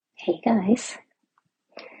Hey guys.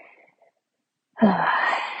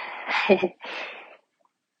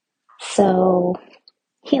 So,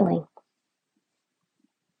 healing,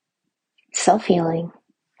 self healing,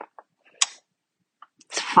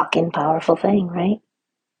 it's a fucking powerful thing, right?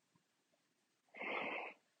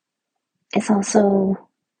 It's also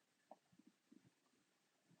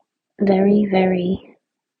very, very,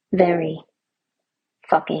 very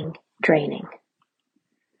fucking draining.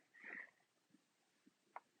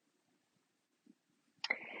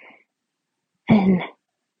 And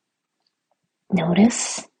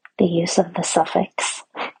notice the use of the suffix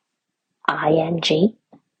ing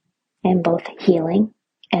in both healing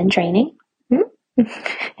and draining.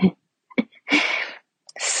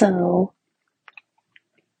 So,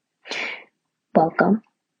 welcome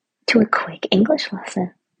to a quick English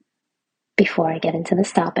lesson before I get into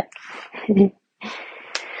this topic.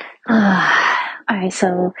 Alright,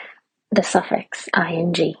 so the suffix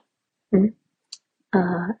ing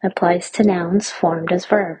applies to nouns formed as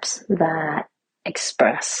verbs that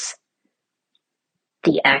express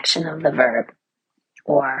the action of the verb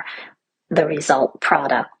or the result,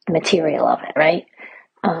 product, material of it, right?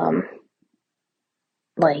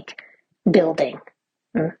 Like building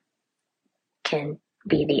can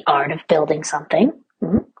be the art of building something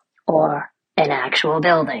or an actual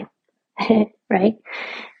building, right?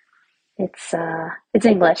 It's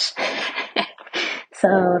English.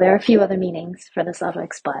 So there are a few other meanings for the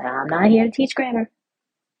suffix, but I'm not here to teach grammar.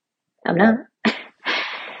 I'm not.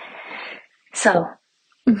 So,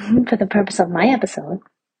 for the purpose of my episode,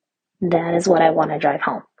 that is what I want to drive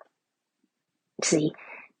home. See,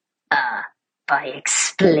 by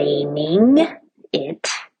explaining it,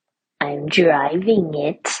 I'm driving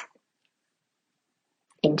it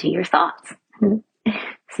into your thoughts.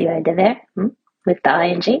 See what I did there? With the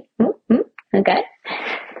ing? Okay.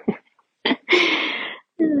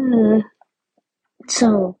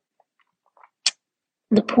 So,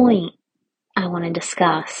 the point I want to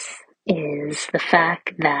discuss is the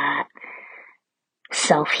fact that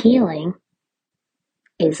self-healing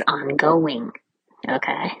is ongoing.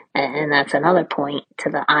 Okay, and that's another point to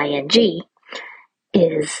the ing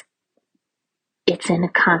is it's in a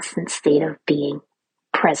constant state of being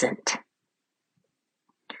present.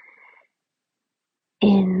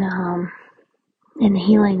 In the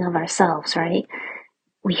healing of ourselves, right?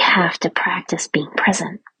 We have to practice being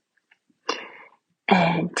present.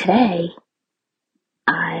 And today,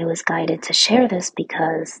 I was guided to share this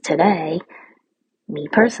because today, me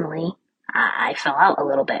personally, I fell out a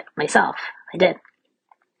little bit myself. I did.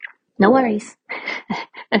 No worries.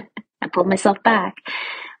 I pulled myself back.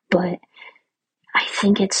 But I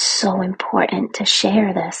think it's so important to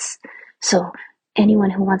share this so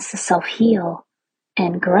anyone who wants to self-heal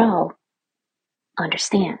and grow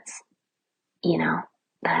understands,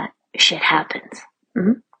 that shit happens.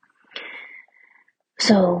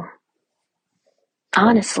 So,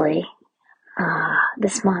 honestly,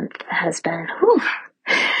 this month has been,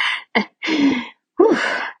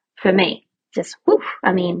 for me, just,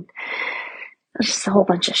 I mean, just a whole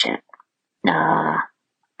bunch of shit.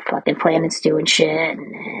 Fucking planets doing shit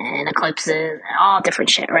and eclipses and all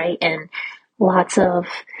different shit, right? And lots of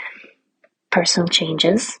personal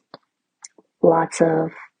changes, lots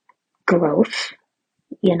of growth,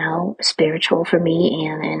 spiritual for me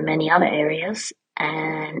and in many other areas.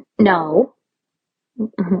 And no,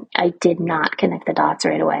 I did not connect the dots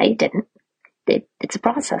right away. Didn't. It's a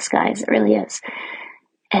process, guys. It really is.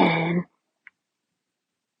 And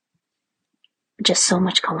just so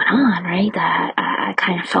much going on, right? That I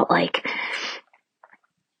kind of felt like,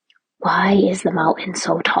 why is the mountain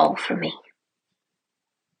so tall for me?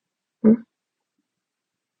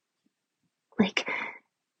 Like,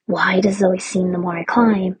 why does it always seem the more I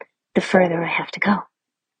climb, the further I have to go?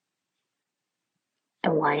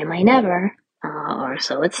 And why am I never, or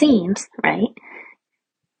so it seems, right,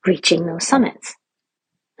 reaching those summits?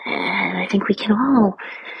 And I think we can all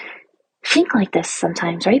think like this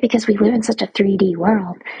sometimes, right? Because we live in such a 3D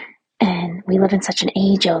world and we live in such an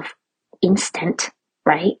age of instant,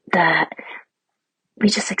 right? That we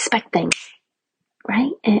just expect things,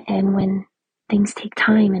 right? And when things take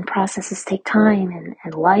time and processes take time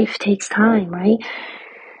and life takes time, right?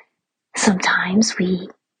 Sometimes we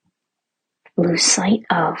lose sight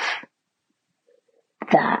of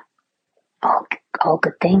that all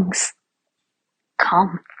good things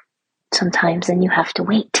come sometimes and you have to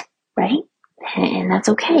wait, right? And that's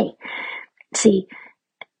okay. See,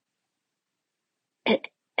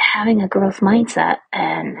 having a growth mindset,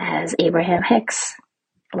 and as Abraham Hicks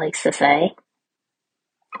likes to say,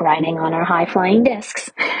 riding on our high-flying discs,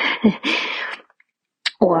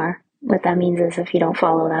 or What that means is if you don't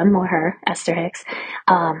follow them or her, Esther Hicks,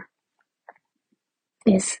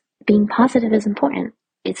 is being positive is important.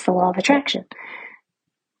 It's the law of attraction.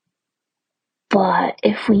 But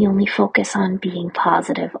if we only focus on being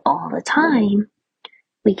positive all the time,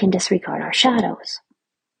 we can disregard our shadows,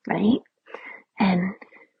 right? And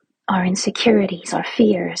our insecurities, our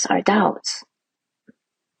fears, our doubts.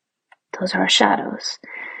 Those are our shadows.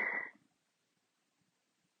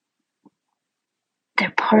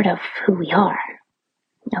 They're part of who we are,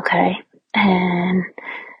 okay? And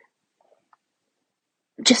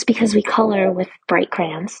just because we color with bright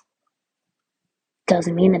crayons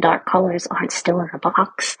doesn't mean the dark colors aren't still in the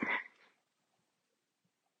box.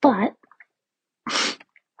 But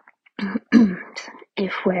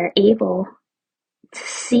if we're able to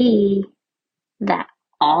see that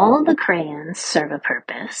all the crayons serve a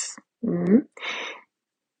purpose,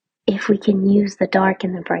 if we can use the dark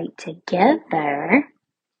and the bright together,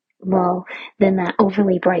 well, then that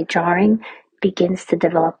overly bright drawing begins to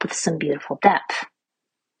develop with some beautiful depth,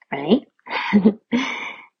 right?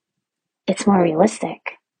 It's more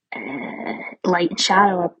realistic. Light and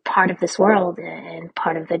shadow are part of this world and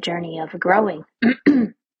part of the journey of growing.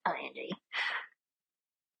 Angie.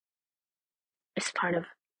 It's part of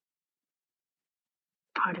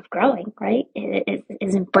growing, right? It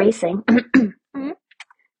is embracing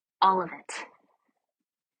all of it.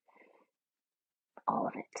 All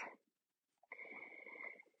of it.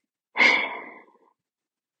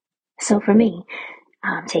 So for me,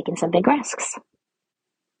 I'm taking some big risks.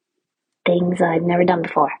 Things I've never done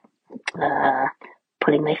before.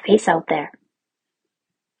 Putting my face out there.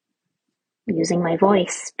 Using my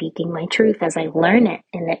voice, speaking my truth as I learn it,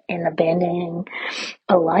 in abandoning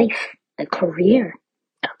a life, a career,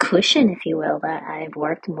 a cushion, if you will, that I've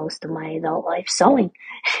worked most of my adult life sewing.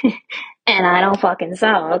 And I don't fucking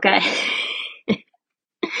sew, okay?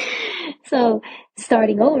 So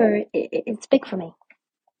starting over, it's big for me.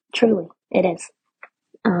 Truly, it is.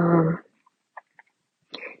 And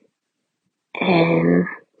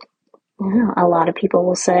a lot of people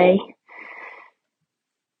will say,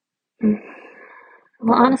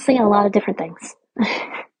 well, honestly, a lot of different things.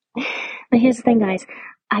 But here's the thing, guys.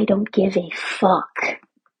 I don't give a fuck.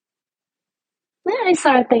 I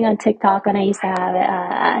saw a thing on TikTok when I used to have it.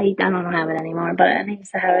 I don't have it anymore, but I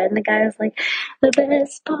used to have it. And the guy was like, the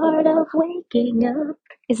best part of waking up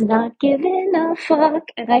is not giving a fuck.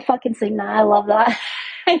 And I fucking sing that. I love that.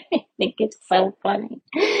 I think it's so funny.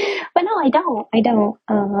 But no, I don't.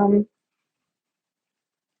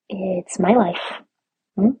 It's my life.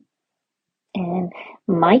 And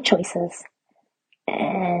my choices.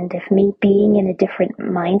 And if me being in a different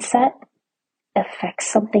mindset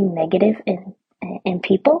affects something negative in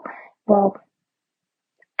people, well,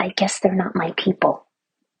 I guess they're not my people.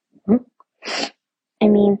 I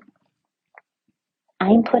mean,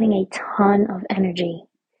 I'm putting a ton of energy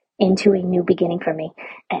into a new beginning for me,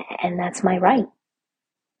 and that's my right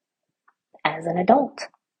as an adult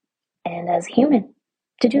and as a human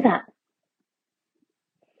to do that.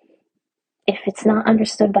 If it's not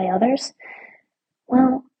understood by others,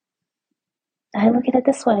 well, I look at it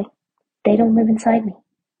this way. They don't live inside me.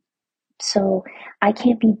 So I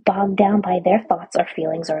can't be bogged down by their thoughts or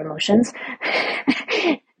feelings or emotions.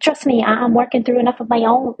 Trust me, I'm working through enough of my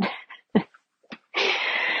own.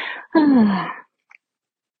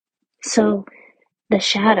 So the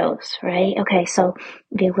shadows, right? Okay, so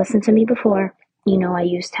if you've listened to me before, you know I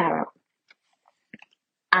use tarot.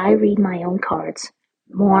 I read my own cards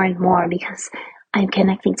more and more because I'm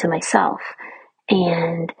connecting to myself,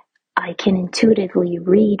 and I can intuitively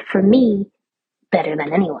read for me better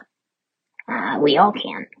than anyone. We all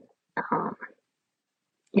can.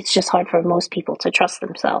 It's just hard for most people to trust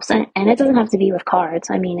themselves, and it doesn't have to be with cards.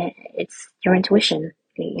 I mean, it's your intuition,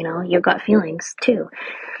 your gut feelings too.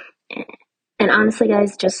 And honestly,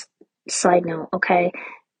 guys, just side note, okay?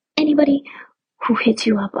 Anybody who hits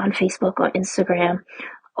you up on Facebook or Instagram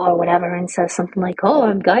or whatever and says something like, "Oh,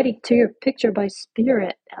 I'm guided to your picture by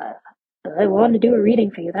spirit. I want to do a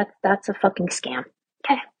reading for you." That's a fucking scam.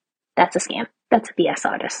 Okay, that's a scam. That's a BS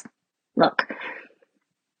artist. Look,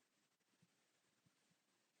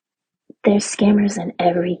 there's scammers in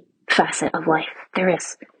every facet of life. There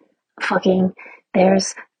is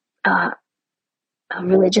there's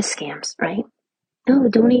religious scams, right? Oh,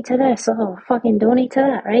 donate to this. Oh, fucking donate to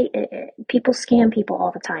that, right? People scam people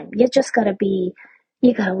all the time. You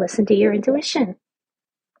gotta listen to your intuition.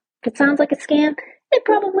 If it sounds like a scam, it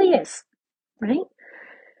probably is, right?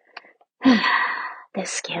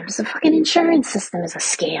 This scam. The fucking insurance system is a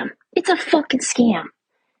scam. It's a fucking scam.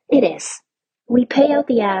 It is. We pay out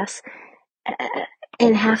the ass,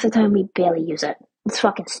 and half the time we barely use it. It's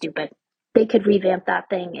fucking stupid. They could revamp that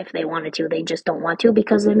thing if they wanted to. They just don't want to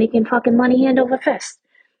because they're making fucking money hand over fist.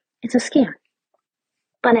 It's a scam.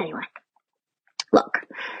 But anyway, look,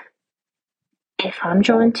 if I'm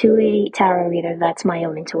drawn to a tarot reader, that's my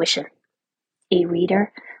own intuition. A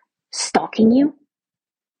reader stalking you,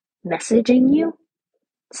 messaging you,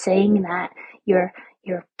 saying that your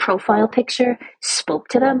profile picture spoke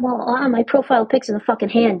to them. Well, my profile picture is a fucking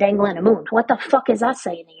hand dangling a moon. What the fuck is that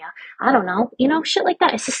saying to you? I don't know. Shit like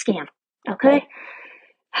that. It's a scam. Okay?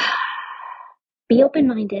 Be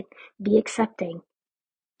open-minded. Be accepting.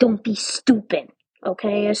 Don't be stupid.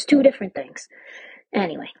 Okay? There's two different things.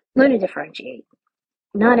 Anyway, learn to differentiate.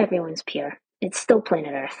 Not everyone's pure. It's still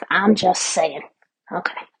planet Earth. I'm just saying.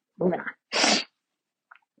 Okay, moving on.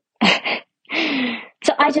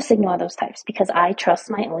 So I just ignore those types because I trust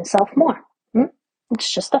my own self more.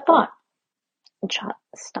 It's just a thought.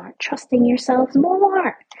 Start trusting yourselves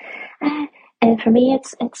more. And for me,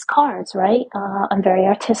 it's cards, right? I'm very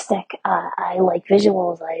artistic. I like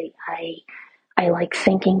visuals. I like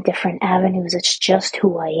thinking different avenues. It's just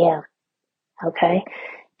who I am. Okay,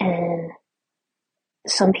 and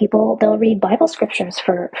some people, they'll read Bible scriptures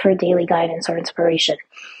for daily guidance or inspiration.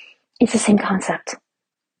 It's the same concept.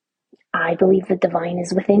 I believe the divine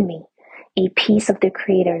is within me, a piece of the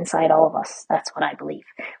creator inside all of us. That's what I believe.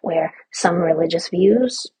 Where some religious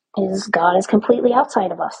views is God is completely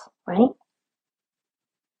outside of us, right?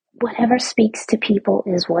 Whatever speaks to people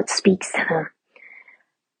is what speaks to them.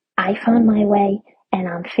 I found my way and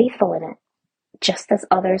I'm faithful in it, just as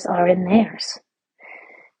others are in theirs.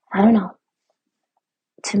 I don't know.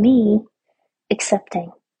 To me,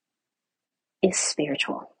 accepting is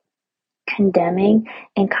spiritual. Condemning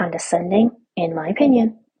and condescending, in my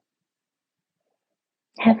opinion,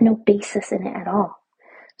 have no basis in it at all.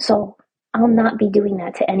 So I'll not be doing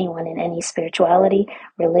that to anyone in any spirituality,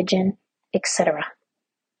 religion, etc.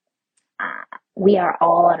 We are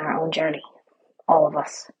all on our own journey, all of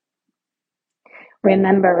us.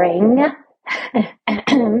 Remembering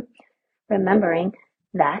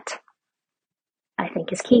that, I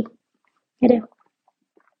think, is key. I do.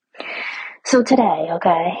 So today,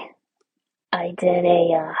 okay, I did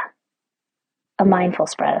a mindful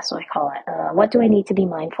spread, that's what I call it. What do I need to be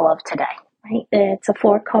mindful of today? Right? It's a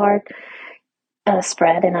 4-card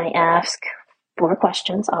spread, and I ask 4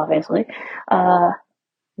 questions, obviously.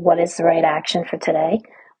 What is the right action for today?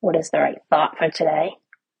 What is the right thought for today?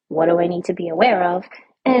 What do I need to be aware of?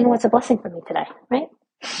 And what's a blessing for me today, right?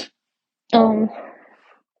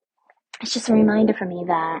 It's just a reminder for me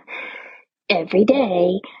that every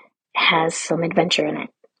day has some adventure in it,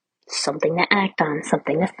 something to act on,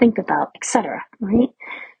 something to think about, etc., right?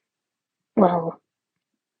 Well,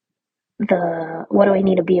 the what do I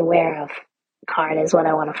need to be aware of card is what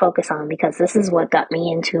I want to focus on, because this is what got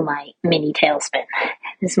me into my mini tailspin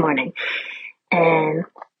this morning. And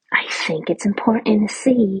I think it's important to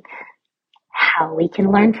see how we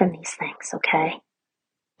can learn from these things, okay?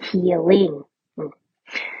 Healing.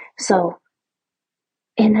 So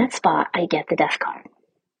in that spot, I get the death card.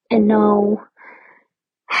 And no,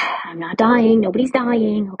 I'm not dying. Nobody's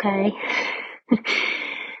dying, okay?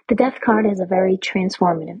 The death card is a very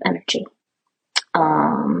transformative energy.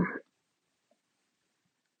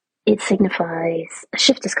 It signifies a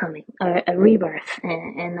shift is coming, or a rebirth,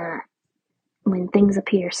 and when things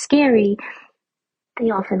appear scary,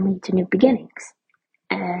 they often lead to new beginnings.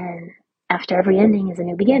 And after every ending is a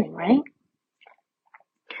new beginning, right?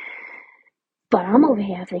 But I'm over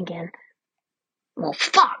here thinking, well,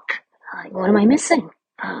 fuck. Like, what am I missing?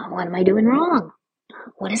 What am I doing wrong?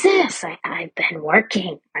 What is this? I've been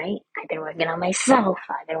working, right? I've been working on myself.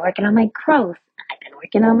 I've been working on my growth. I've been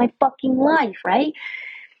working on my fucking life, right?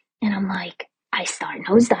 And I'm like, I start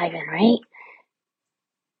nosediving, right?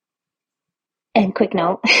 And quick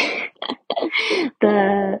note,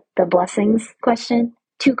 the blessings question,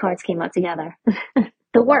 2 cards came out together.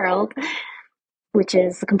 The world, which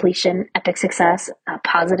is the completion, epic success,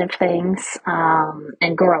 positive things,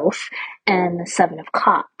 and growth, and the 7 of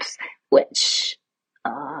Cups, which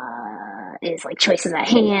is like choices at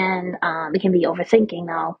hand. It can be overthinking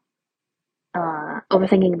now,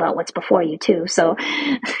 overthinking about what's before you too. So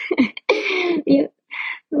you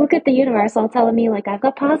look at the universe all telling me, like, I've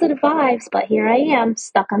got positive vibes, but here I am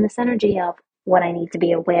stuck on this energy of what I need to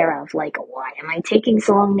be aware of. Like, why am I taking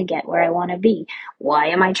so long to get where I want to be? Why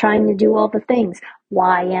am I trying to do all the things?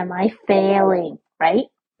 Why am I failing? Right?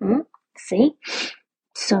 See?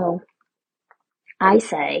 So I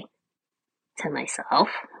say to myself,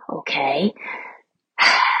 okay,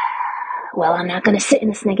 well, I'm not going to sit in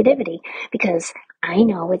this negativity because I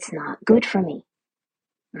know it's not good for me.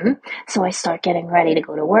 So I start getting ready to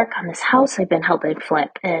go to work on this house I've been helping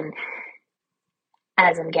flip. And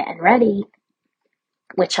as I'm getting ready,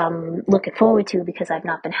 which I'm looking forward to because I've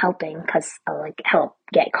not been helping because I like help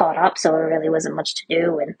get caught up, so there really wasn't much to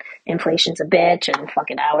do, and inflation's a bitch, and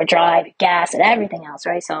fucking hour drive, and gas, and everything else,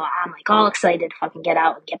 right? So I'm like all excited to fucking get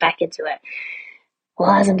out and get back into it.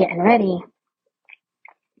 Well, as I'm getting ready,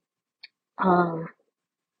 um,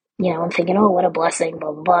 I'm thinking, oh, what a blessing,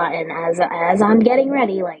 blah blah blah. And as I'm getting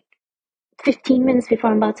ready, like 15 minutes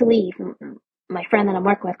before I'm about to leave, my friend that I'm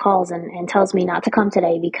working with calls and tells me not to come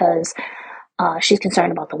today because she's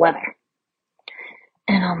concerned about the weather.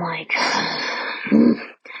 And I'm like,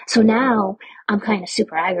 so now I'm kind of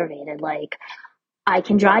super aggravated. Like, I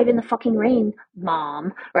can drive in the fucking rain,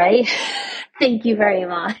 mom, right? Thank you very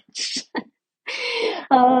much.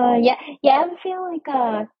 Yeah, yeah, I feel like,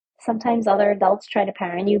 sometimes other adults try to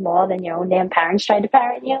parent you more than your own damn parents try to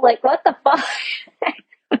parent you. Like, what the fuck?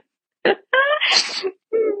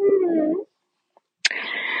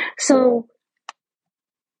 So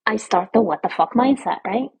I start the what the fuck mindset,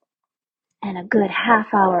 right? And a good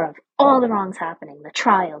half hour of all the wrongs happening, the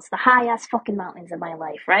trials, the high ass fucking mountains of my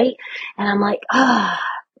life, right? And I'm like,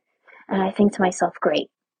 and I think to myself,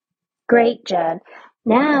 great, Jen.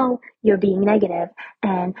 Now you're being negative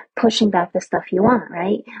and pushing back the stuff you want,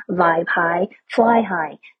 right? Vibe high, fly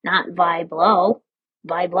high, not vibe low.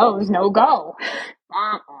 Vibe low is no go,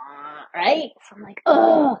 right? So I'm like,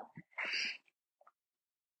 ugh.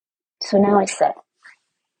 So now I sit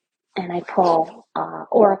and I pull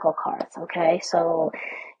oracle cards, okay? So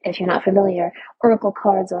if you're not familiar, oracle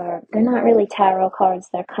cards they're not really tarot cards.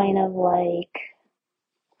 They're kind of like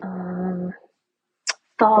um,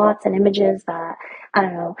 thoughts and images that, I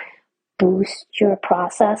don't know, boost your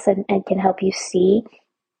process and can help you see,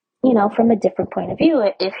 from a different point of view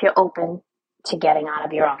if you're open to getting out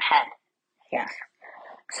of your own head. Yeah.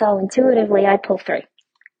 So intuitively, I pull three.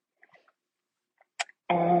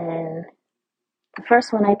 And the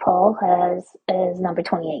first one I pull is number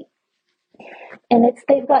 28. And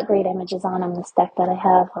they've got great images on them, this deck that I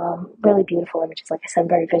have, really beautiful images, like I said,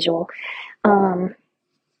 very visual. And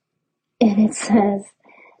it says,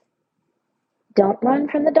 don't run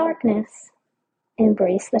from the darkness,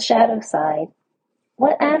 embrace the shadow side.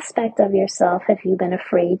 What aspect of yourself have you been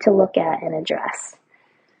afraid to look at and address?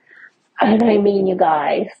 And I mean, you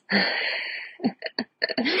guys,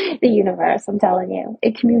 the universe, I'm telling you,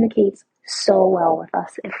 it communicates so well with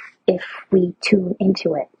us if we tune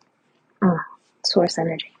into it. Source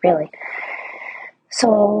energy, really.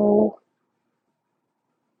 So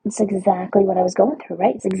it's exactly what I was going through,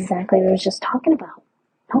 right? It's exactly what I was just talking about.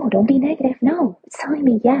 No, don't be negative. No, it's telling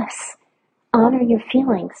me yes. Honor your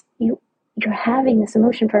feelings. You're having this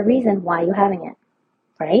emotion for a reason. Why are you having it?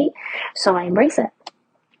 Right? So I embrace it.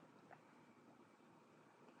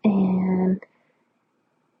 And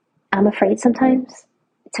I'm afraid sometimes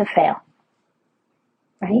to fail.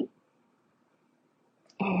 Right?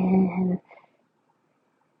 And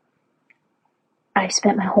I've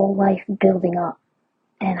spent my whole life building up.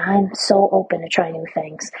 And I'm so open to try new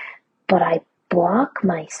things. But I block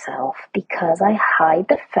myself because I hide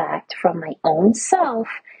the fact from my own self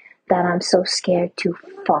that I'm so scared to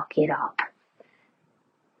fuck it up.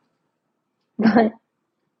 But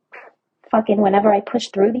fucking whenever I push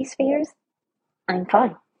through these fears, I'm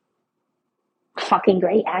fine. Fucking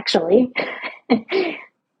great, actually.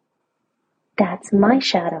 That's my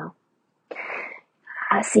shadow.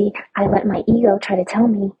 I let my ego try to tell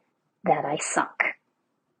me that I suck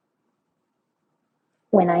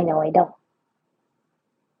when I know I don't.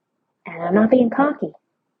 And I'm not being cocky.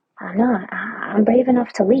 I'm not. I'm brave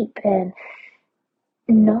enough to leap, and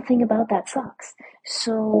nothing about that sucks.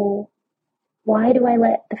 So why do I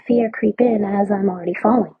let the fear creep in as I'm already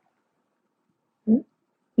falling?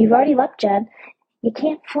 You've already leapt, Jen. You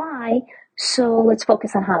can't fly, so let's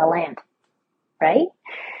focus on how to land, right?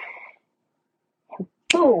 And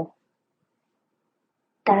boom.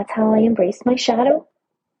 That's how I embraced my shadow,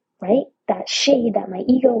 right? That shade that my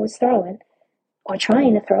ego was throwing or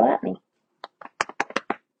trying to throw at me.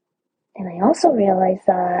 And I also realized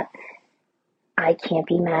that I can't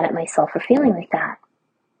be mad at myself for feeling like that.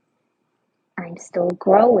 I'm still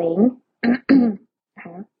growing,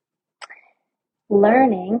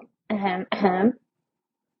 learning, and I'm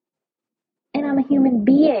a human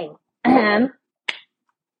being, not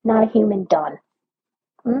a human done.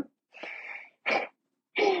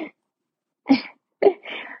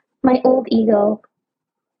 My old ego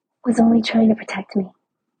was only trying to protect me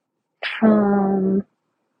from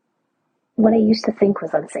what I used to think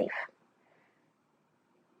was unsafe.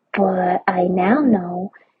 But I now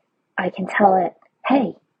know I can tell it,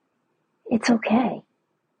 hey, it's okay.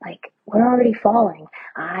 Like, we're already falling.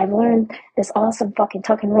 I've learned this awesome fucking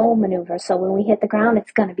tuck and roll maneuver, so when we hit the ground,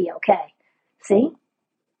 it's gonna be okay. See?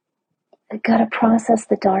 I gotta process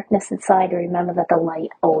the darkness inside to remember that the light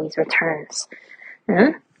always returns.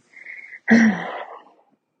 Huh?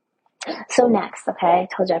 So next, okay, I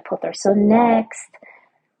told you I pulled through. So next,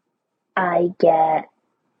 I get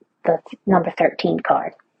the number 13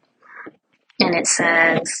 card. And it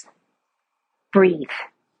says, breathe.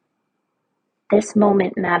 This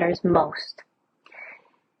moment matters most.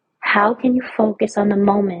 How can you focus on the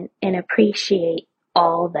moment and appreciate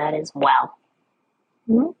all that is well?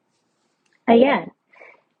 Again,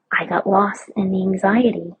 I got lost in the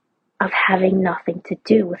anxiety of having nothing to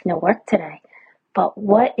do with no work today. But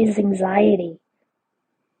what is anxiety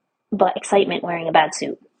but excitement wearing a bad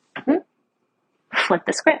suit? Flip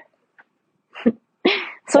the script.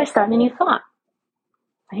 So I start a new thought,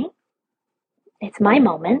 right? It's my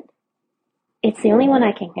moment. It's the only one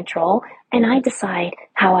I can control, and I decide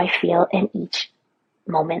how I feel in each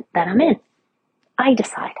moment that I'm in. I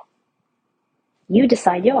decide. You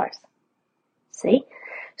decide yours. See?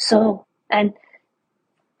 So, and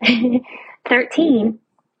 13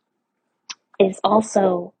 is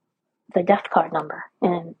also the death card number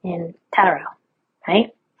in tarot,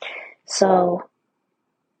 right? So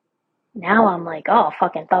now I'm like, oh,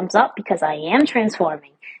 fucking thumbs up, because I am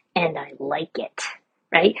transforming and I like it,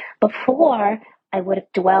 right? Before, I would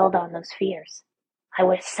have dwelled on those fears. I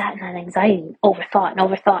would have sat in that anxiety, overthought and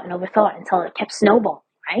overthought and overthought until it kept snowballing,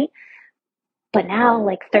 right? But now,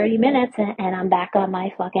 like 30 minutes and I'm back on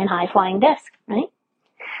my fucking high flying disc, right?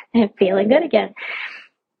 And feeling good again.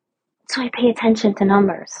 So I pay attention to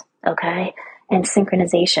numbers, okay? And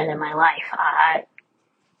synchronization in my life. I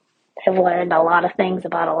have learned a lot of things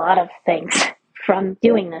about a lot of things from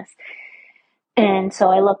doing this. And so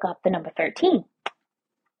I look up the number 13.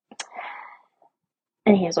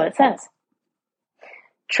 And here's what it says.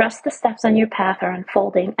 Trust the steps on your path are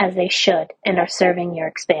unfolding as they should and are serving your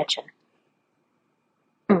expansion.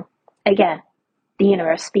 Again, the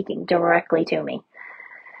universe speaking directly to me.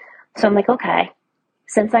 So I'm like, okay,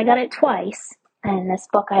 since I got it twice, and this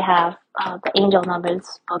book I have, the Angel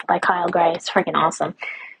Numbers book by Kyle Gray, it's freaking awesome.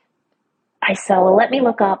 I said, well, let me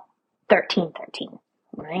look up 1313,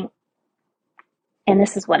 right? And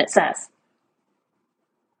this is what it says.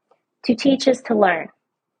 To teach is to learn.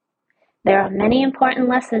 There are many important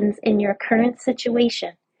lessons in your current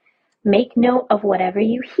situation. Make note of whatever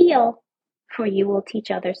you heal, for you will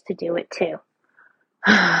teach others to do it too.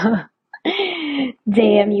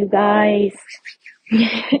 Damn, you guys.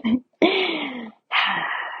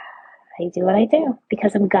 I do what I do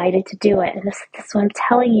because I'm guided to do it. And this is what I'm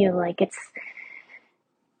telling you. Like, it's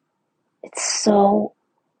so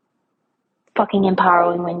fucking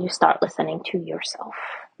empowering when you start listening to yourself.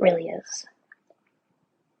 It really is.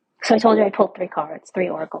 So I told you I pulled 3 cards, 3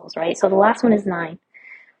 oracles, right? So the last one is 9.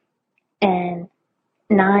 And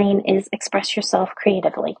 9 is express yourself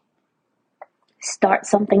creatively. Start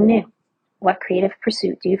something new. What creative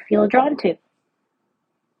pursuit do you feel drawn to?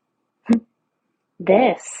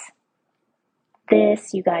 This,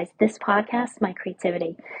 you guys, this podcast, my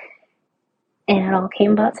creativity. And it all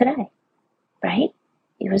came about today, right?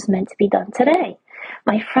 It was meant to be done today.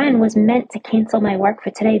 My friend was meant to cancel my work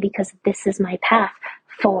for today because this is my path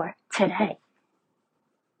for today.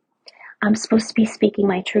 I'm supposed to be speaking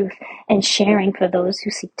my truth and sharing for those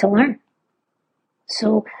who seek to learn.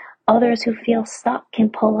 So others who feel stuck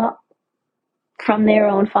can pull up from their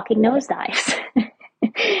own fucking nosedives.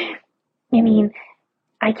 I mean,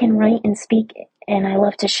 I can write and speak and I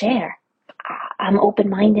love to share. I'm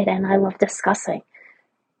open-minded and I love discussing.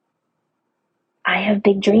 I have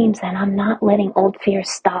big dreams and I'm not letting old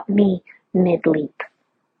fears stop me mid-leap.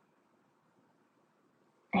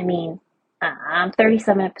 I mean, I'm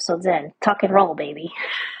 37 episodes in. Tuck and roll, baby.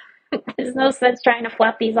 There's no sense trying to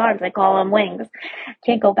flap these arms. I call them wings.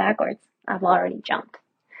 Can't go backwards. I've already jumped.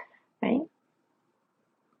 Right?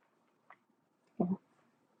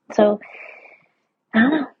 So, I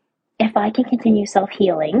don't know. If I can continue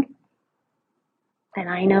self-healing, and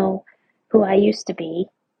I know who I used to be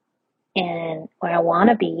and where I want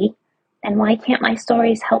to be, and why can't my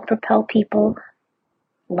stories help propel people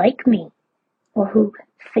like me, or who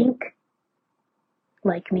think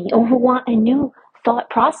like me, or who want a new thought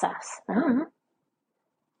process? I don't know.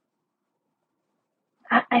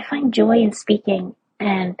 I find joy in speaking,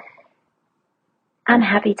 and I'm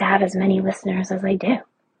happy to have as many listeners as I do.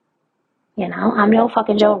 You know, I'm no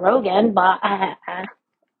fucking Joe Rogan, but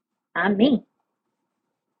I'm me.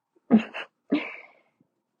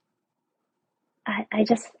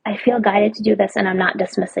 I feel guided to do this, and I'm not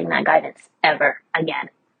dismissing that guidance ever again.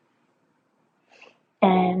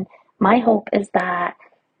 And my hope is that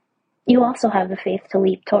you also have the faith to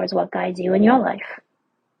leap towards what guides you in your life,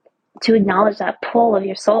 to acknowledge that pull of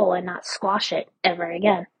your soul and not squash it ever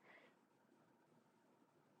again.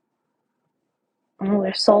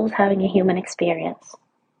 Where soul's having a human experience,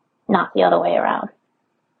 not the other way around.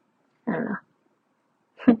 I don't know.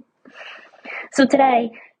 So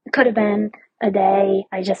today could have been a day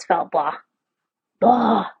I just felt blah,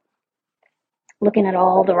 blah, looking at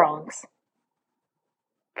all the wrongs.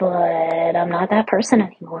 But I'm not that person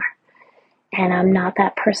anymore. And I'm not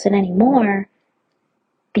that person anymore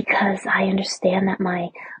because I understand that my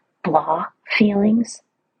blah feelings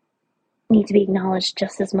need to be acknowledged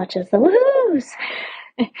just as much as the woohoos.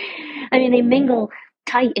 I mean, they mingle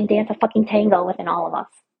tight and dance a fucking tango within all of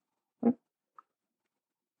us.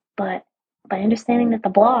 But by understanding that the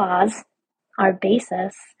blahs are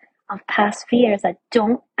basis of past fears that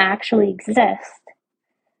don't actually exist,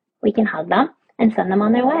 we can hug them and send them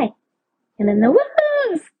on their way. And then the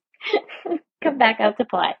woohoos come back out to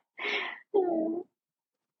play.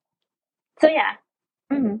 So yeah,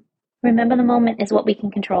 remember the moment is what we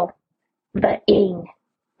can control. The ing,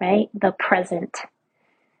 right? The present,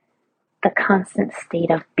 the constant state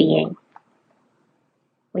of being.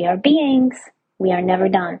 We are beings. We are never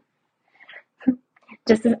done.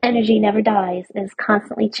 Just as energy never dies, it is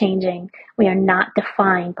constantly changing. We are not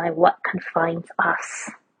defined by what confines us.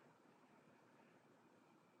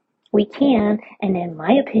 We can, and in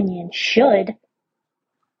my opinion, should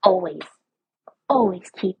always, always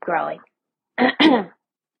keep growing.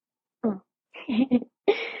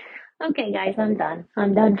 Okay, guys, I'm done.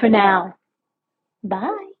 I'm done for now.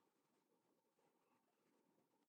 Bye.